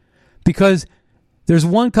 Because there's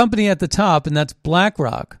one company at the top, and that's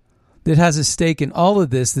BlackRock, that has a stake in all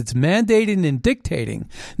of this, that's mandating and dictating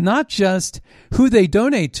not just who they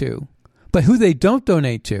donate to, but who they don't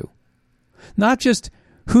donate to. Not just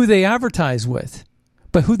who they advertise with,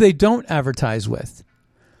 but who they don't advertise with.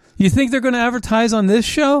 You think they're going to advertise on this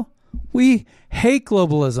show? We hate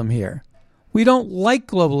globalism here. We don't like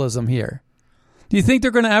globalism here. Do you think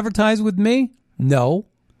they're going to advertise with me? No.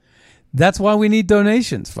 That's why we need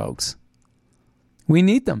donations, folks. We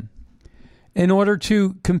need them in order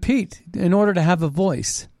to compete, in order to have a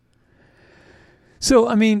voice. So,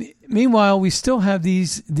 I mean, meanwhile, we still have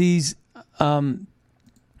these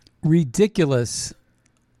ridiculous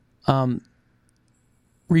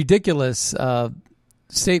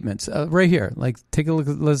statements right here. Like, take a look.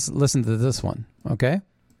 Let's listen to this one. Okay.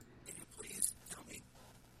 Can you please tell me,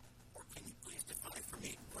 or can you please define for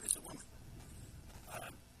me, what is a woman?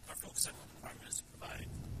 Our folks at Prime Minister provided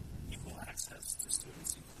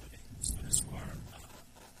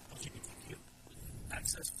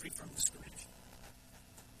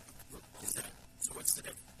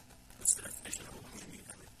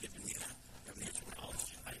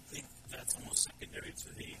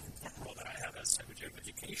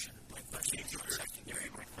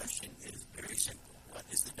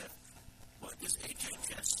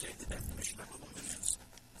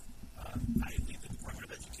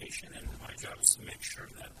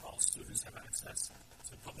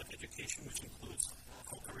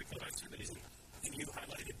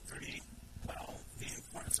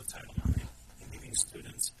components of Title IX in giving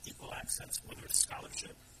students equal access, whether it's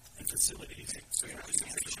scholarship and facilities, so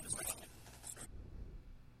representation as well.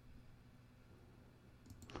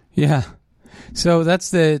 Yeah. So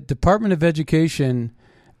that's the Department of Education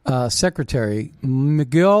Secretary,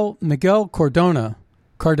 Miguel Cardona.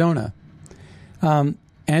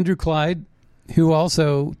 Andrew Clyde, who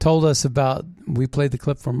also told us about, we played the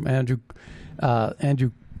clip from Andrew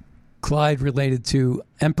Clyde related to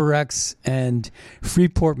Emperex and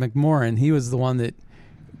Freeport McMoran. He was the one that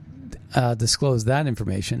disclosed that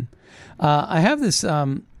information. I have this.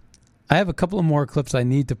 I have a couple of more clips I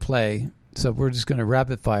need to play, so we're just going to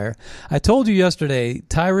rapid fire. I told you yesterday,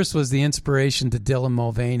 Tyrus was the inspiration to Dylan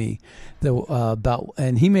Mulvaney,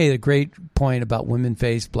 and he made a great point about women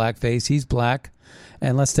face, black face. He's black,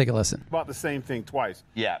 and let's take a listen. About the same thing twice.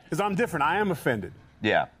 Yeah. Because I'm different. I am offended.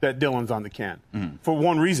 Yeah. That Dylan's on the can. For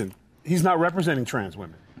one reason. He's not representing trans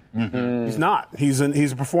women. He's not. He's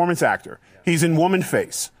a performance actor. He's in woman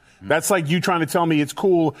face. That's like you trying to tell me it's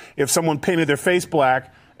cool if someone painted their face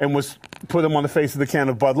black and was put them on the face of the can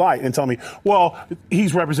of Bud Light and tell me, well,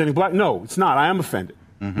 he's representing black. No, it's not. I am offended.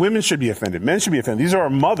 Women should be offended. Men should be offended. These are our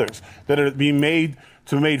mothers that are being made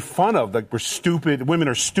fun of. Like we're stupid. Women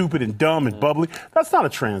are stupid and dumb and bubbly. That's not a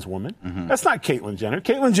trans woman. That's not Caitlyn Jenner.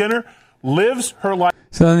 Caitlyn Jenner lives her life.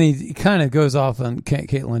 So then he kind of goes off on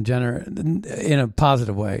Caitlyn Jenner in a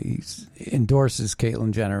positive way. He endorses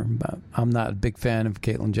Caitlyn Jenner. I'm not a big fan of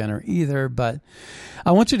Caitlyn Jenner either, but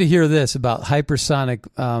I want you to hear this about hypersonic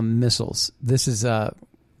missiles. This is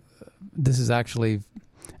actually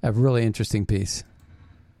a really interesting piece.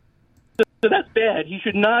 So that's bad. He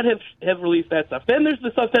should not have released that stuff. Then there's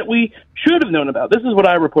the stuff that we should have known about. This is what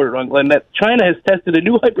I reported on, Glenn, that China has tested a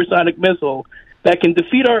new hypersonic missile that can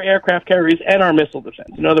defeat our aircraft carriers and our missile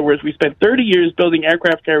defense. In other words, we spent 30 years building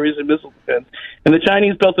aircraft carriers and missile defense, and the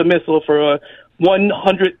Chinese built a missile for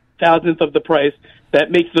 100,000th of the price that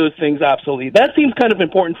makes those things obsolete. That seems kind of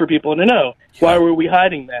important for people to know. Why were we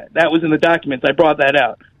hiding that? That was in the documents. I brought that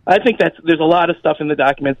out. I think there's a lot of stuff in the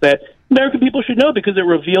documents that American people should know because it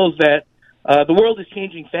reveals that the world is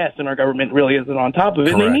changing fast and our government really isn't on top of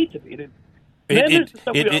it, and they need to be.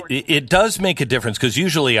 It does make a difference because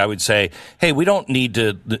usually I would say, hey, we don't need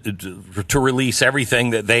to release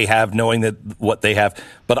everything that they have, knowing that what they have.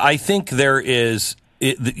 But I think there is,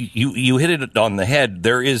 you hit it on the head,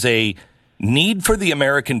 there is a need for the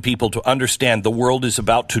American people to understand the world is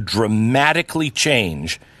about to dramatically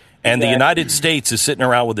change, and the United States is sitting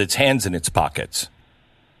around with its hands in its pockets.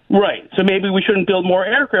 Right. So maybe we shouldn't build more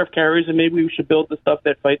aircraft carriers, and maybe we should build the stuff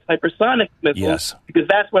that fights hypersonic missiles, because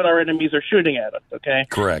that's what our enemies are shooting at us, okay?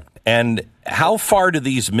 Correct. And how far do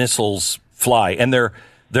these missiles fly? And they're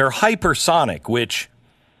hypersonic, which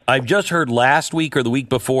I've just heard last week or the week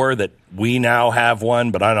before that we now have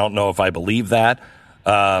one, but I don't know if I believe that.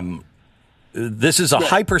 This is a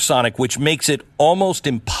hypersonic, which makes it almost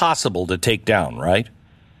impossible to take down, right?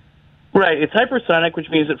 Right. It's hypersonic, which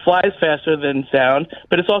means it flies faster than sound,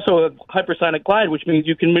 but it's also a hypersonic glide, which means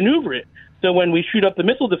you can maneuver it. So when we shoot up the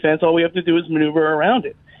missile defense, all we have to do is maneuver around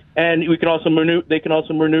it. And we can also they can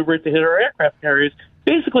also maneuver it to hit our aircraft carriers,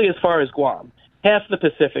 basically as far as Guam. Half the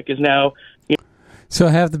Pacific is now... So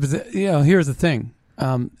here's the thing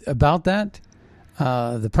about that.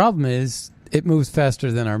 The problem is it moves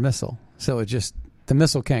faster than our missile. So the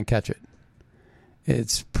missile can't catch it.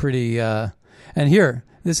 It's pretty... and here...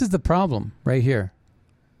 This is the problem right here,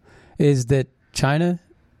 is that China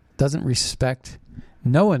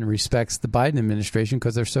no one respects the Biden administration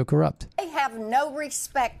because they're so corrupt. They have no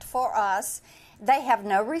respect for us. They have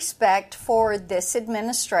no respect for this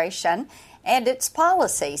administration and its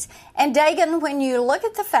policies. And Dagan, when you look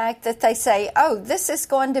at the fact that they say, oh, this is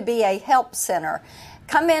going to be a help center,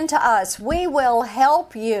 come into us, we will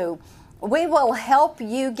help you. We will help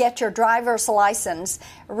you get your driver's license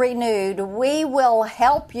renewed. We will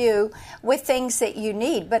help you with things that you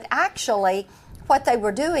need. But actually, what they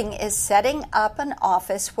were doing is setting up an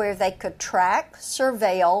office where they could track,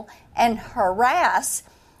 surveil, and harass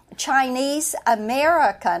Chinese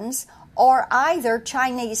Americans or either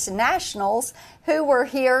Chinese nationals who were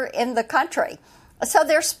here in the country. So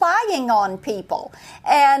they're spying on people.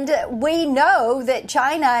 And we know that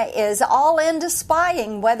China is all into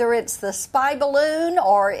spying, whether it's the spy balloon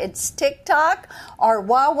or it's TikTok or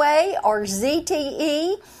Huawei or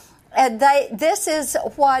ZTE. And this is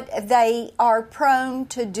what they are prone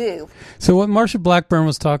to do. So what Marsha Blackburn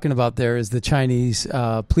was talking about there is the Chinese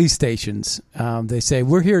police stations. They say,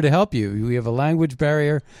 we're here to help you. We have a language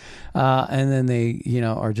barrier. And then they,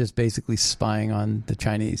 are just basically spying on the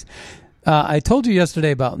Chinese. I told you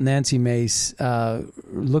yesterday about Nancy Mace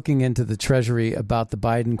looking into the Treasury about the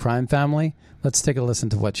Biden crime family. Let's take a listen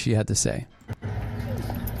to what she had to say.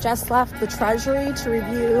 Just left the Treasury to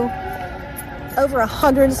review over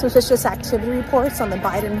 100 suspicious activity reports on the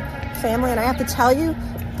Biden family. And I have to tell you,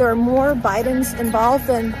 there are more Bidens involved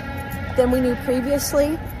than we knew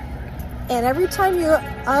previously. And every time you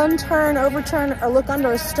overturn, or look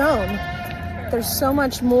under a stone, there's so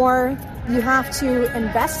much more you have to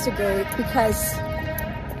investigate, because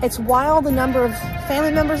it's wild the number of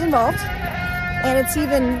family members involved, and it's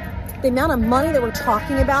even the amount of money that we're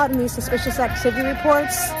talking about in these suspicious activity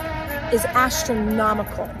reports is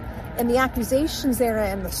astronomical. And the accusations there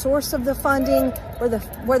and the source of the funding, where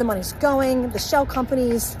the money's going, the shell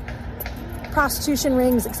companies, prostitution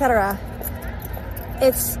rings, etc.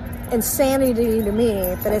 It's insanity to me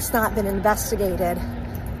that it's not been investigated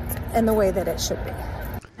in the way that it should be.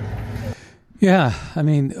 Yeah, I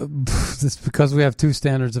mean, it's because we have two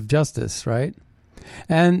standards of justice, right?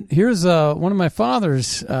 And here's one of my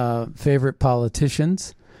father's favorite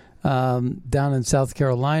politicians down in South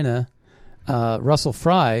Carolina, Russell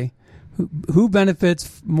Fry. Who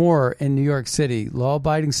benefits more in New York City,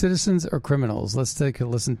 law-abiding citizens or criminals? Let's take a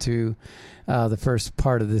listen to the first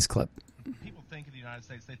part of this clip. People think of the United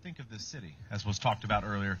States, they think of this city, as was talked about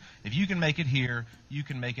earlier. If you can make it here, you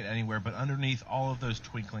can make it anywhere. But underneath all of those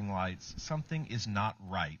twinkling lights, something is not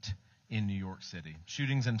right in New York City.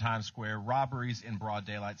 Shootings in Times Square, robberies in broad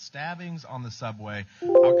daylight, stabbings on the subway.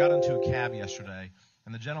 I got into a cab yesterday,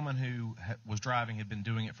 and the gentleman who was driving had been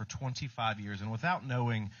doing it for 25 years. And without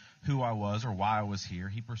knowing who I was or why I was here,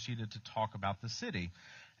 he proceeded to talk about the city.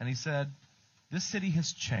 And he said, this city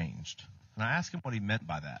has changed. And I asked him what he meant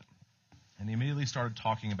by that. And he immediately started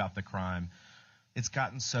talking about the crime. It's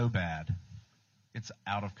gotten so bad, it's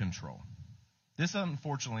out of control. This,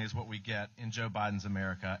 unfortunately, is what we get in Joe Biden's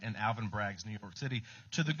America and Alvin Bragg's New York City.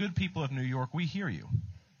 To the good people of New York, we hear you.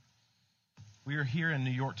 We are here in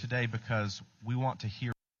New York today because we want to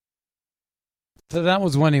hear. So that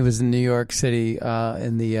was when he was in New York City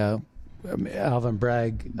in the Alvin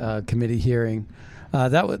Bragg committee hearing.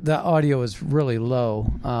 That audio was really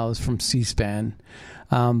low. It was from C-SPAN,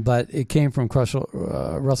 but it came from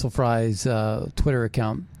Russell Fry's Twitter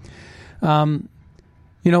account. One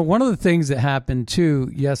of the things that happened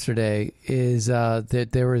too yesterday is that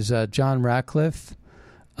there was John Ratcliffe.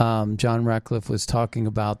 John Ratcliffe was talking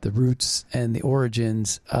about the roots and the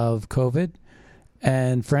origins of COVID,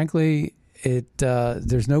 and frankly,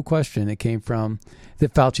 there's no question it came from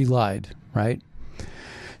that Fauci lied, right?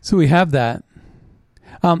 So we have that.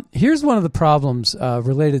 Here's one of the problems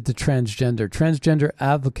related to transgender. Transgender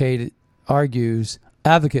advocate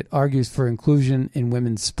argues for inclusion in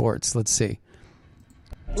women's sports. Let's see.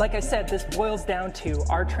 Like I said, this boils down to,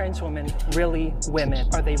 are trans women really women?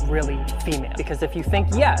 Are they really female? Because if you think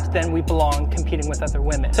yes, then we belong competing with other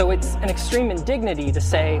women. So it's an extreme indignity to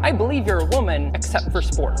say, I believe you're a woman, except for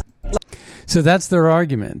sport. So that's their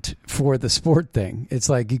argument for the sport thing. It's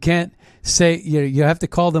like you can't say, you have to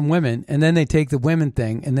call them women, and then they take the women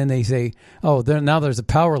thing, and then they say, oh, now there's a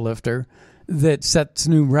power lifter that sets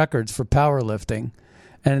new records for powerlifting.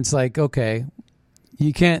 And it's like, okay,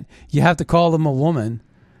 you have to call them a woman.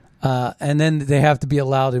 And then they have to be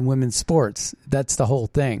allowed in women's sports. That's the whole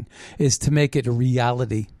thing, is to make it a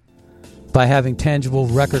reality by having tangible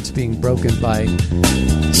records being broken by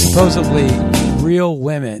supposedly real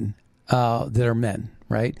women that are men,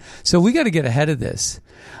 right? So we got to get ahead of this.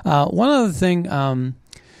 One other thing,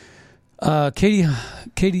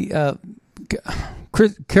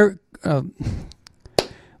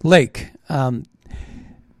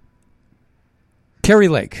 Carrie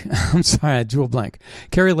Lake, I'm sorry, I drew a blank.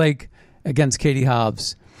 Carrie Lake against Katie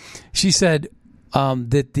Hobbs. She said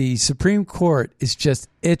that the Supreme Court is just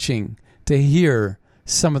itching to hear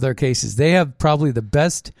some of their cases. They have probably the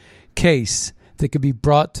best case that could be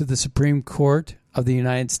brought to the Supreme Court of the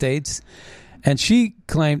United States. And she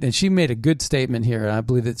claimed, and she made a good statement here, and I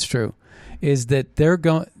believe it's true, is that they're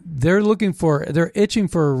itching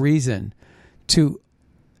for a reason to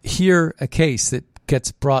hear a case that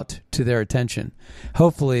gets brought to their attention.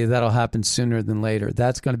 Hopefully that'll happen sooner than later.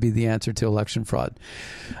 That's going to be the answer to election fraud.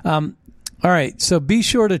 All right, so be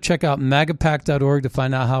sure to check out magapack.org to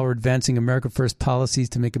find out how we're advancing America First policies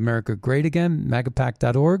to make America great again.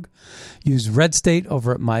 Magapack.org. Use Red State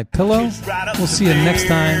over at MyPillow. We'll see you next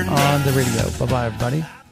time on the radio. Bye-bye, everybody.